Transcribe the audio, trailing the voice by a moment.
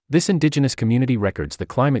This Indigenous community records the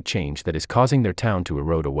climate change that is causing their town to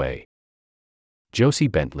erode away. Josie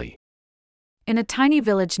Bentley. In a tiny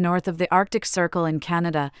village north of the Arctic Circle in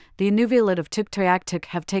Canada, the Inuvialuit of Tuktoyaktuk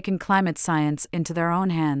have taken climate science into their own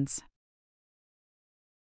hands.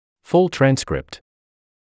 Full transcript.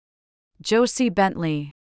 Josie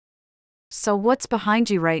Bentley. So what's behind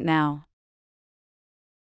you right now?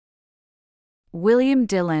 William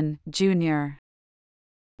Dillon, Jr.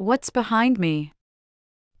 What's behind me?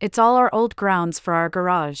 It's all our old grounds for our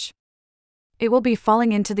garage. It will be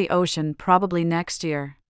falling into the ocean probably next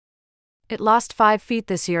year. It lost 5 feet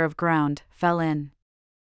this year of ground, fell in.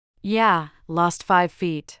 Yeah, lost 5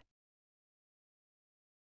 feet.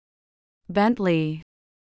 Bentley.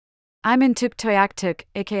 I'm in Tuktoyaktuk,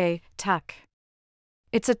 aka Tuk.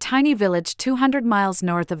 It's a tiny village 200 miles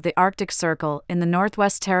north of the Arctic Circle in the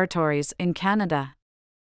Northwest Territories in Canada.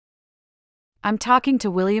 I'm talking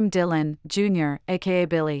to William Dillon, Jr., aka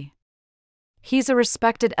Billy. He's a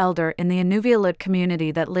respected elder in the Inuvialuit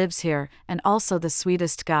community that lives here, and also the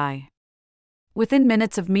sweetest guy. Within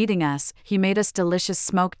minutes of meeting us, he made us delicious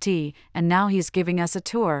smoked tea, and now he's giving us a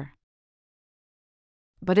tour.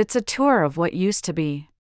 But it's a tour of what used to be.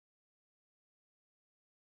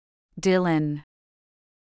 Dillon.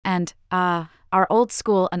 And, our old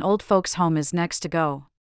school and old folks' home is next to go.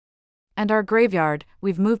 And our graveyard,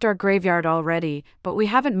 we've moved our graveyard already, but we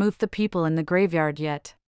haven't moved the people in the graveyard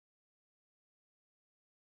yet.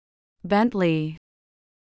 Bentley.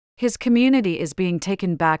 His community is being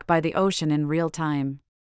taken back by the ocean in real time.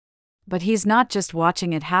 But he's not just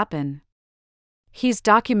watching it happen. He's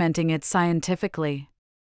documenting it scientifically.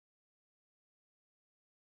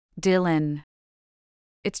 Dillon.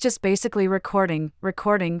 It's just basically recording,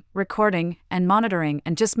 and monitoring,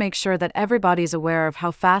 and just make sure that everybody's aware of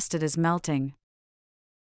how fast it is melting.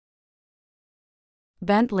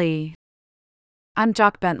 Bentley. I'm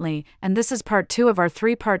Jock Bentley, and this is part 2 of our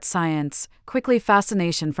 3-part science, quickly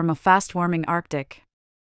fascination from a fast-warming Arctic.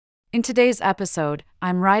 In today's episode,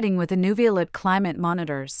 I'm riding with Inuvialuit climate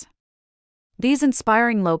monitors. These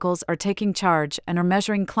inspiring locals are taking charge and are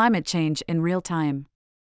measuring climate change in real time.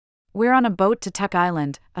 We're on a boat to Tuk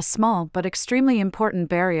Island, a small but extremely important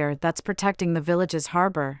barrier that's protecting the village's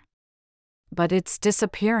harbor. But it's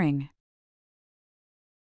disappearing.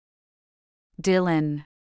 Dillon.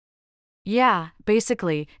 Yeah,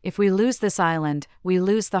 basically, if we lose this island, we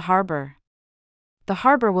lose the harbor. The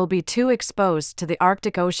harbor will be too exposed to the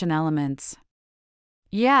Arctic Ocean elements.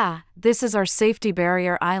 Yeah, this is our safety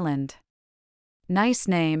barrier island. Nice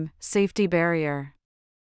name, safety barrier.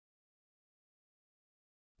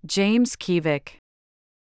 James Kivik.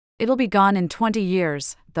 It'll be gone in 20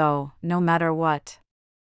 years, though, no matter what.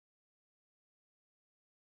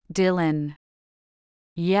 Dillon.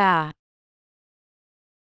 Yeah.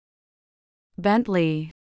 Bentley.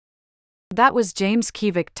 That was James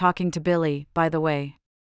Kivik talking to Billy, by the way.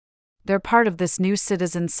 They're part of this new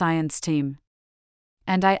citizen science team.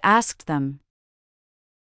 And I asked them.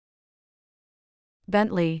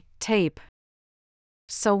 Bentley, tape.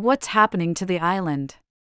 So what's happening to the island?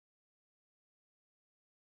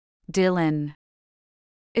 Dillon.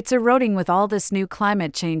 It's eroding with all this new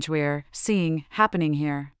climate change we're seeing happening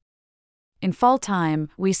here. In fall time,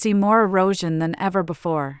 we see more erosion than ever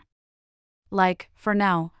before. Like, for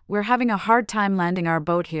now, we're having a hard time landing our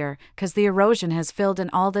boat here, 'cause the erosion has filled in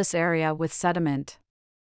all this area with sediment.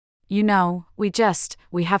 You know, we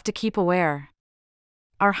have to keep aware.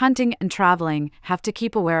 Our hunting and traveling have to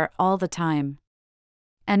keep aware all the time.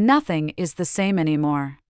 And nothing is the same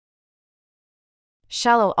anymore.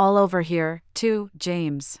 Shallow all over here, too,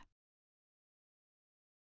 James.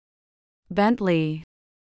 Bentley.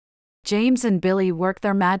 James and Billy work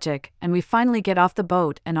their magic, and we finally get off the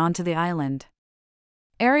boat and onto the island.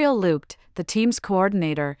 Ariel Lucht, the team's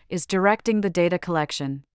coordinator, is directing the data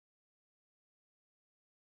collection.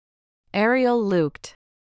 Ariel Lucht.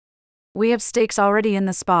 We have stakes already in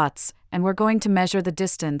the spots, and we're going to measure the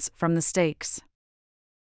distance from the stakes.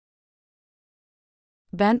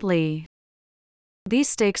 Bentley. These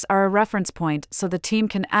stakes are a reference point so the team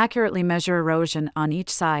can accurately measure erosion on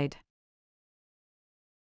each side.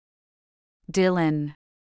 Dillon.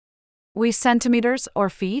 We centimeters or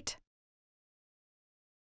feet?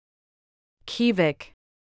 Kivik.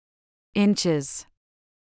 Inches.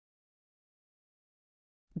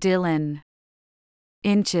 Dillon.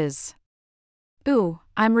 Inches. Ooh,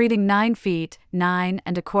 I'm reading 9 feet, 9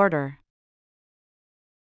 1/4.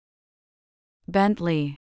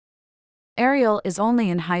 Bentley. Ariel is only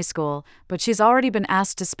in high school, but she's already been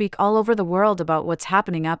asked to speak all over the world about what's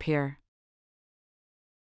happening up here.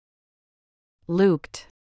 Lucht.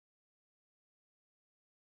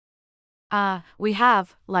 We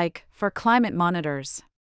have, for climate monitors.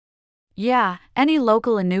 Yeah, any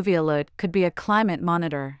local Inuvialut could be a climate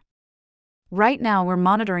monitor. Right now we're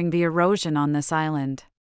monitoring the erosion on this island.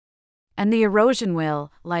 And the erosion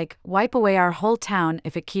will, wipe away our whole town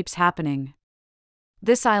if it keeps happening.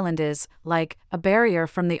 This island is, a barrier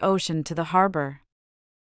from the ocean to the harbor.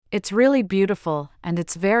 It's really beautiful, and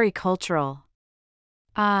it's very cultural.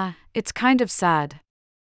 It's kind of sad.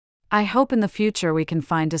 I hope in the future we can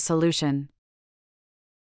find a solution.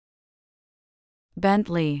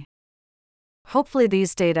 Bentley. Hopefully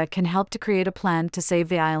these data can help to create a plan to save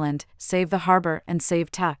the island, save the harbor, and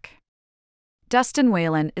save tech. Dustin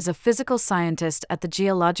Whalen is a physical scientist at the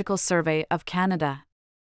Geological Survey of Canada.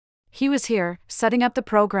 He was here, setting up the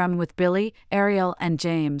program with Billy, Ariel, and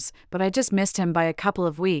James, but I just missed him by a couple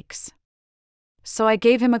of weeks. So I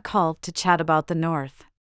gave him a call to chat about the North.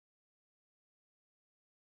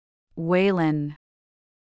 Whalen.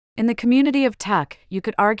 In the community of tech, you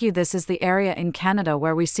could argue this is the area in Canada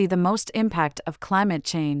where we see the most impact of climate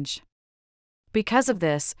change. Because of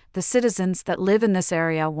this, the citizens that live in this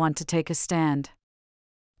area want to take a stand.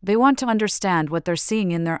 They want to understand what they're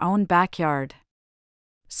seeing in their own backyard.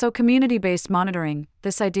 So community-based monitoring,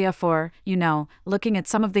 this idea for, looking at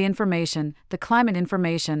some of the information, the climate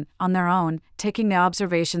information, on their own, taking the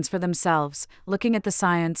observations for themselves, looking at the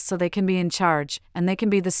science so they can be in charge, and they can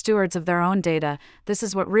be the stewards of their own data, this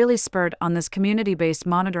is what really spurred on this community-based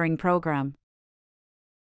monitoring program.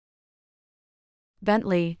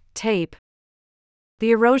 Bentley, tape.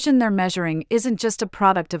 The erosion they're measuring isn't just a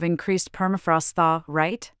product of increased permafrost thaw,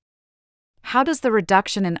 right? How does the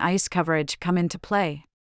reduction in ice coverage come into play?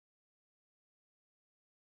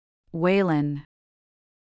 Whalen.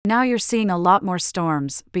 Now you're seeing a lot more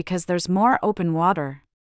storms because there's more open water.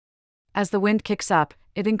 As the wind kicks up,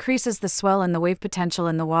 it increases the swell and the wave potential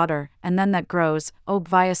in the water, and then that grows,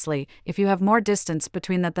 obviously, if you have more distance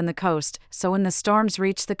between that than the coast, so when the storms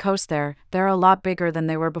reach the coast they're a lot bigger than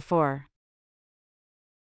they were before.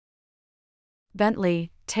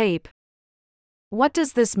 Bentley, tape. What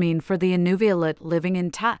does this mean for the Inuvialut living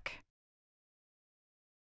in Tuk?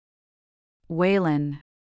 Whalen.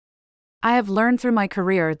 I have learned through my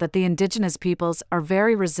career that the Indigenous peoples are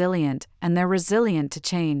very resilient, and they're resilient to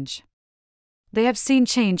change. They have seen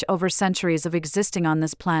change over centuries of existing on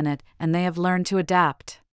this planet, and they have learned to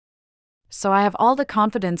adapt. So I have all the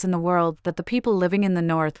confidence in the world that the people living in the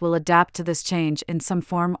North will adapt to this change in some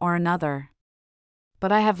form or another.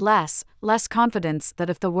 But I have less confidence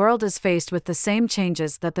that if the world is faced with the same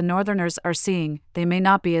changes that the Northerners are seeing, they may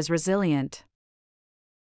not be as resilient.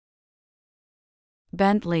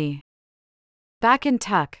 Bentley. Back in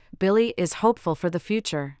Tuk, Billy is hopeful for the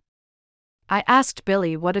future. I asked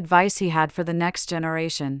Billy what advice he had for the next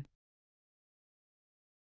generation.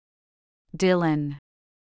 Dylan.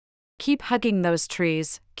 Keep hugging those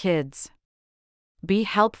trees, kids. Be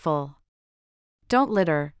helpful. Don't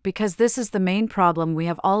litter, because this is the main problem we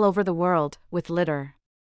have all over the world, with litter.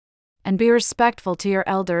 And be respectful to your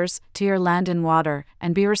elders, to your land and water,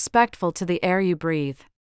 and be respectful to the air you breathe.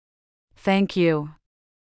 Thank you.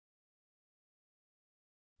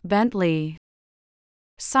 Bentley.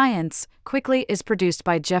 Science, Quickly is produced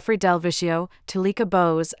by Jeffrey Delvicio, Tulika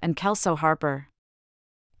Bowes, and Kelso Harper.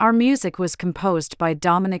 Our music was composed by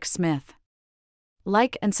Dominic Smith.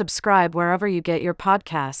 Like and subscribe wherever you get your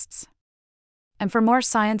podcasts. And for more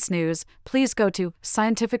science news, please go to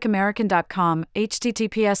scientificamerican.com,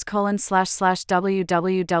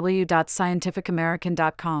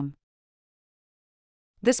 https://www.scientificamerican.com.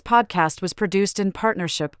 This podcast was produced in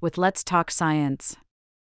partnership with Let's Talk Science.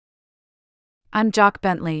 I'm Jock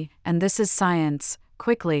Bentley, and this is Science,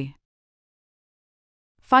 Quickly.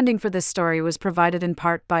 Funding for this story was provided in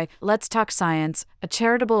part by Let's Talk Science, a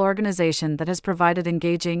charitable organization that has provided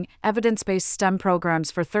engaging, evidence-based STEM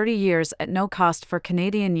programs for 30 years at no cost for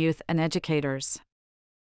Canadian youth and educators.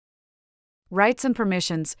 Rights and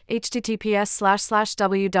permissions,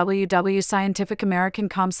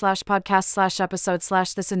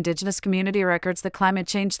 https://www.scientificamerican.com/podcast/episode/ This Indigenous community records the climate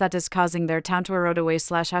change that is causing their town to erode away #.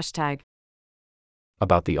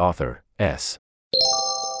 About the author, S.